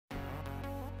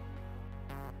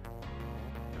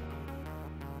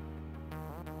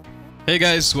Hey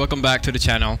guys, welcome back to the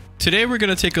channel. Today we're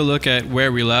going to take a look at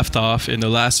where we left off in the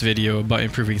last video about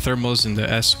improving thermals in the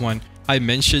S1. I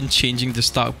mentioned changing the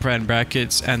stock brand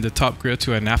brackets and the top grill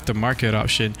to an aftermarket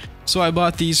option. So I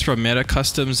bought these from Meta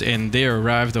Customs and they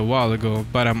arrived a while ago,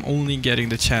 but I'm only getting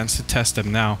the chance to test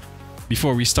them now.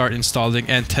 Before we start installing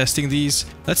and testing these,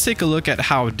 let's take a look at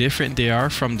how different they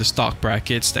are from the stock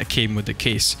brackets that came with the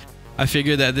case. I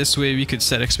figured that this way we could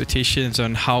set expectations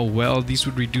on how well these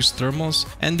would reduce thermals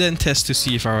and then test to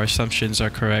see if our assumptions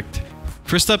are correct.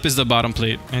 First up is the bottom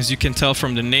plate. As you can tell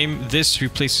from the name, this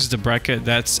replaces the bracket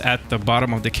that's at the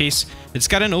bottom of the case. It's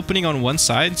got an opening on one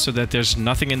side so that there's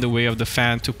nothing in the way of the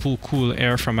fan to pull cool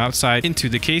air from outside into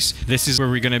the case. This is where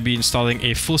we're going to be installing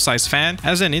a full-size fan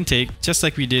as an intake, just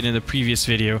like we did in the previous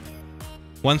video.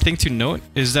 One thing to note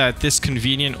is that this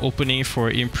convenient opening for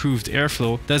improved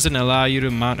airflow doesn't allow you to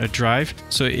mount a drive,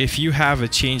 so if you have a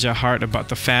change of heart about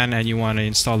the fan and you want to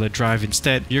install a drive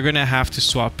instead, you're gonna have to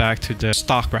swap back to the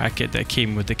stock bracket that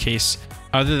came with the case.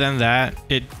 Other than that,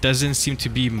 it doesn't seem to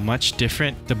be much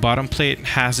different. The bottom plate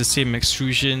has the same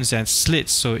extrusions and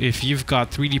slits, so if you've got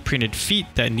 3D printed feet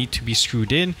that need to be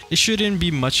screwed in, it shouldn't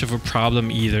be much of a problem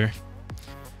either.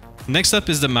 Next up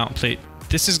is the mount plate.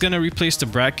 This is going to replace the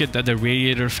bracket that the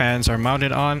radiator fans are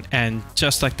mounted on, and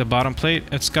just like the bottom plate,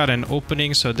 it's got an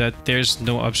opening so that there's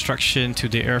no obstruction to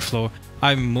the airflow.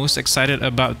 I'm most excited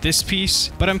about this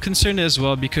piece, but I'm concerned as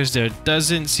well because there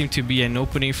doesn't seem to be an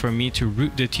opening for me to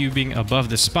route the tubing above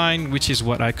the spine, which is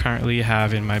what I currently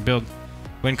have in my build.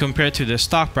 When compared to the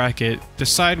stock bracket, the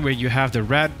side where you have the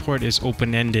rad port is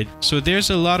open-ended, so there's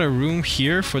a lot of room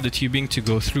here for the tubing to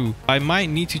go through. I might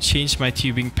need to change my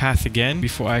tubing path again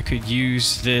before I could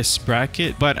use this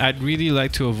bracket, but I'd really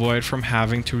like to avoid from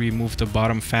having to remove the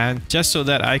bottom fan just so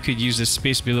that I could use the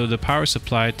space below the power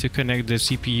supply to connect the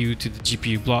CPU to the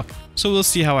GPU block. So we'll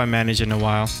see how I manage in a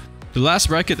while. The last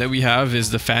bracket that we have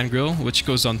is the fan grill, which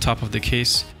goes on top of the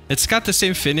case. It's got the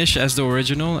same finish as the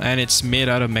original and it's made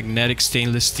out of magnetic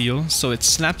stainless steel, so it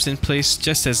snaps in place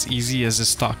just as easy as a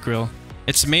stock grill.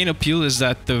 Its main appeal is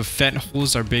that the vent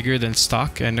holes are bigger than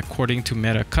stock, and according to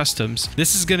Meta Customs,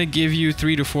 this is going to give you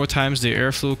 3 to 4 times the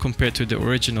airflow compared to the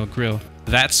original grill.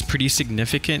 That's pretty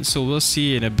significant, so we'll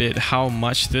see in a bit how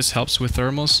much this helps with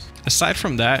thermals. Aside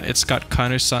from that, it's got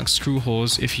countersunk screw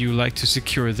holes if you like to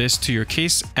secure this to your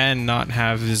case and not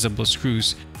have visible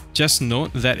screws. Just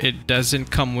note that it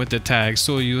doesn't come with the tag,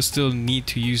 so you'll still need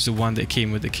to use the one that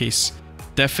came with the case.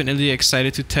 Definitely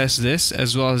excited to test this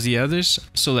as well as the others,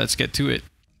 so let's get to it.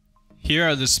 Here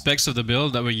are the specs of the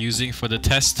build that we're using for the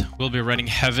test. We'll be running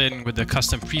Heaven with the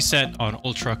custom preset on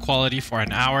ultra quality for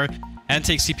an hour and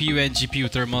take CPU and GPU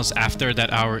thermals after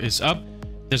that hour is up.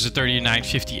 There's a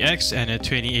 3950X and a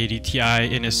 2080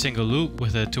 Ti in a single loop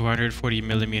with a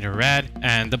 240mm rad,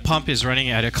 and the pump is running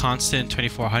at a constant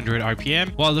 2400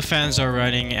 RPM while the fans are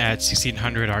running at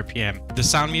 1600 RPM. The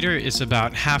sound meter is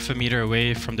about half a meter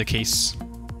away from the case.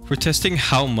 For testing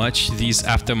how much these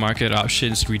aftermarket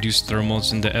options reduce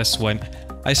thermals in the S1,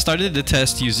 I started the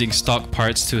test using stock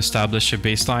parts to establish a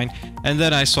baseline, and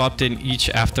then I swapped in each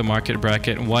aftermarket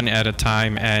bracket one at a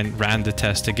time and ran the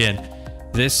test again.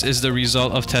 This is the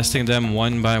result of testing them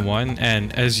one by one,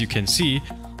 and as you can see,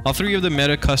 all 3 of the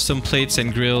Meta Custom plates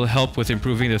and grill help with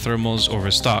improving the thermals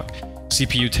over stock.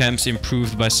 CPU temps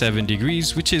improved by 7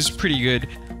 degrees, which is pretty good,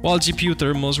 while GPU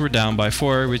thermals were down by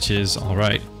 4, which is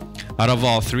alright. Out of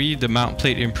all 3, the mount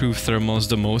plate improved thermals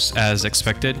the most as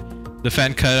expected. The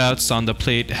fan cutouts on the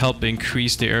plate help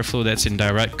increase the airflow that's in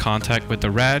direct contact with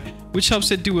the rad, which helps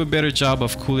it do a better job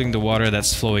of cooling the water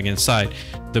that's flowing inside.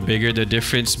 The bigger the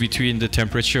difference between the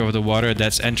temperature of the water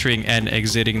that's entering and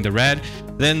exiting the rad,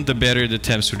 then the better the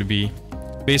temps would be.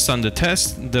 Based on the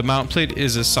test, the mount plate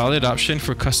is a solid option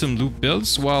for custom loop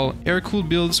builds, while air-cooled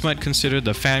builds might consider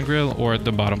the fan grill or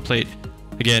the bottom plate.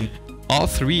 Again, all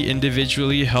 3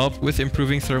 individually help with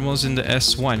improving thermals in the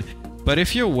S1. But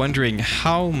if you're wondering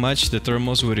how much the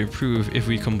thermals would improve if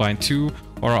we combine 2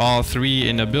 or all 3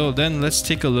 in a build, then let's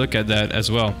take a look at that as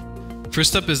well.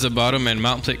 First up is the bottom and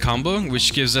mount plate combo,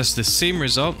 which gives us the same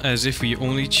result as if we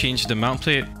only changed the mount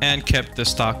plate and kept the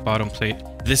stock bottom plate.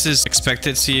 This is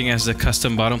expected seeing as the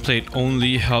custom bottom plate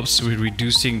only helps with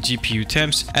reducing GPU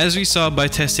temps, as we saw by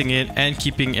testing it and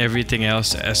keeping everything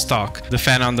else as stock. The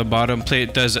fan on the bottom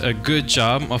plate does a good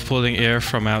job of pulling air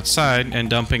from outside and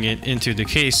dumping it into the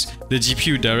case. The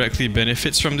GPU directly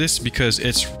benefits from this because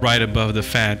it's right above the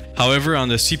fan. However, on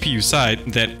the CPU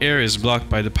side, that air is blocked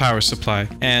by the power supply,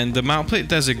 and the mount plate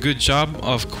does a good job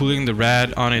of cooling the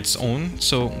rad on its own,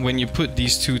 so when you put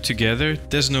these 2 together,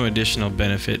 there's no additional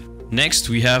benefit. Next,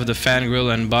 we have the fan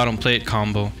grill and bottom plate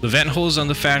combo. The vent holes on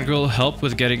the fan grill help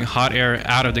with getting hot air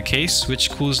out of the case,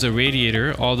 which cools the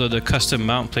radiator, although the custom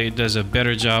mount plate does a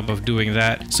better job of doing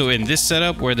that. So in this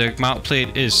setup where the mount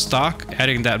plate is stock,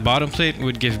 adding that bottom plate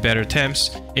would give better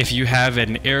temps. If you have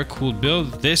an air-cooled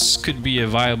build, this could be a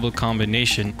viable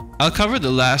combination. I'll cover the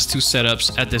last two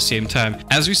setups at the same time.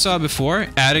 As we saw before,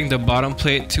 adding the bottom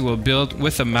plate to a build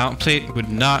with a mount plate would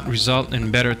not result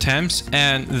in better temps,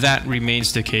 and that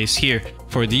remains the case here.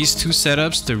 For these two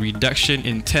setups, the reduction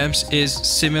in temps is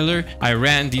similar. I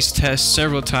ran these tests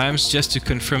several times just to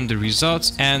confirm the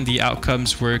results, and the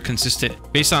outcomes were consistent.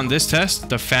 Based on this test,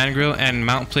 the fan grill and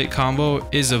mount plate combo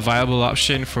is a viable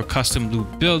option for custom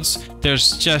loop builds.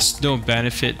 There's just no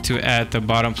benefit to add the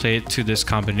bottom plate to this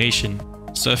combination.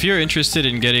 So if you're interested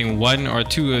in getting one or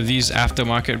two of these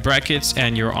aftermarket brackets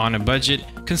and you're on a budget,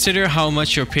 consider how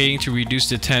much you're paying to reduce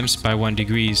the temps by 1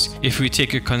 degree. If we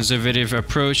take a conservative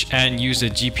approach and use the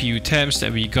GPU temps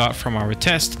that we got from our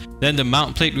test, then the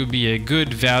mount plate would be a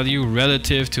good value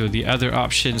relative to the other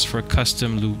options for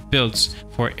custom loop builds.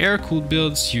 For air-cooled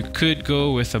builds, you could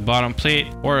go with a bottom plate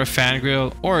or a fan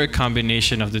grill or a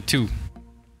combination of the two.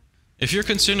 If you're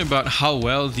concerned about how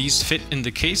well these fit in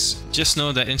the case, just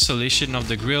know that installation of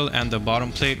the grill and the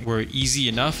bottom plate were easy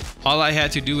enough. All I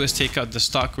had to do was take out the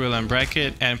stock grill and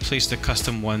bracket and place the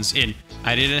custom ones in.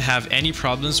 I didn't have any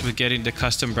problems with getting the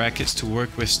custom brackets to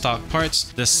work with stock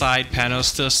parts. The side panels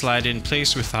still slide in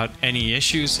place without any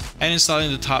issues, and installing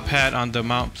the top hat on the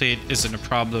mount plate isn't a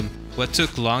problem. What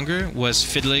took longer was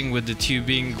fiddling with the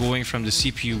tubing going from the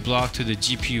CPU block to the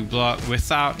GPU block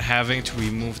without having to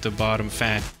remove the bottom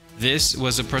fan. This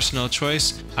was a personal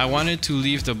choice. I wanted to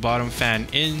leave the bottom fan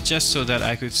in just so that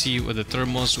I could see what the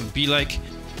thermals would be like.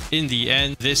 In the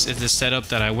end, this is the setup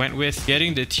that I went with.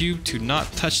 Getting the tube to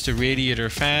not touch the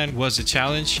radiator fan was a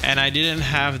challenge, and I didn't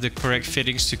have the correct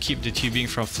fittings to keep the tubing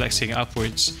from flexing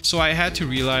upwards, so I had to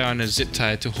rely on a zip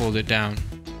tie to hold it down.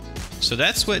 So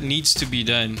that's what needs to be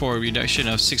done for a reduction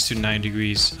of 6 to 9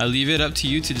 degrees. I'll leave it up to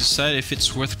you to decide if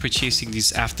it's worth purchasing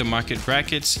these aftermarket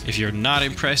brackets. If you're not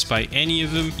impressed by any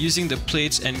of them, using the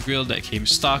plates and grill that came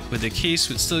stock with the case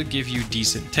would still give you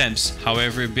decent temps.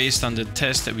 However, based on the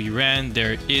test that we ran,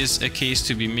 there is a case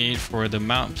to be made for the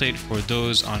mount plate for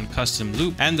those on custom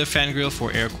loop and the fan grill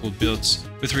for air-cooled builds.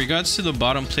 With regards to the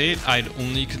bottom plate, I'd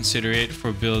only consider it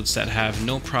for builds that have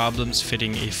no problems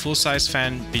fitting a full-size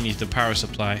fan beneath the power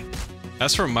supply.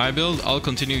 As for my build, I'll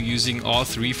continue using all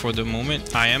three for the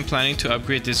moment. I am planning to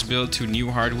upgrade this build to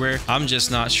new hardware. I'm just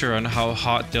not sure on how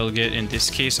hot they'll get in this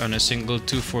case on a single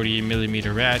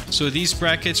 240mm rad. So these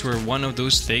brackets were one of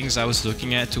those things I was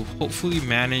looking at to hopefully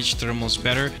manage thermals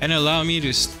better and allow me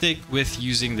to stick with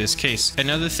using this case.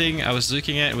 Another thing I was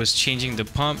looking at was changing the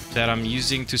pump that I'm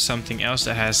using to something else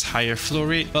that has higher flow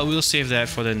rate, but we'll save that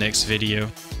for the next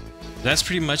video. That's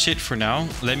pretty much it for now.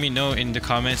 Let me know in the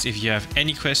comments if you have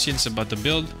any questions about the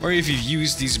build, or if you've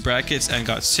used these brackets and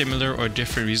got similar or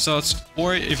different results,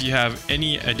 or if you have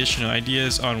any additional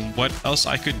ideas on what else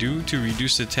I could do to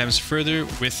reduce the temps further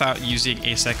without using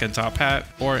a second top hat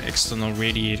or external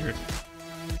radiator.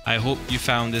 I hope you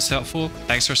found this helpful.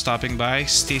 Thanks for stopping by,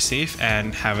 stay safe,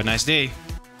 and have a nice day.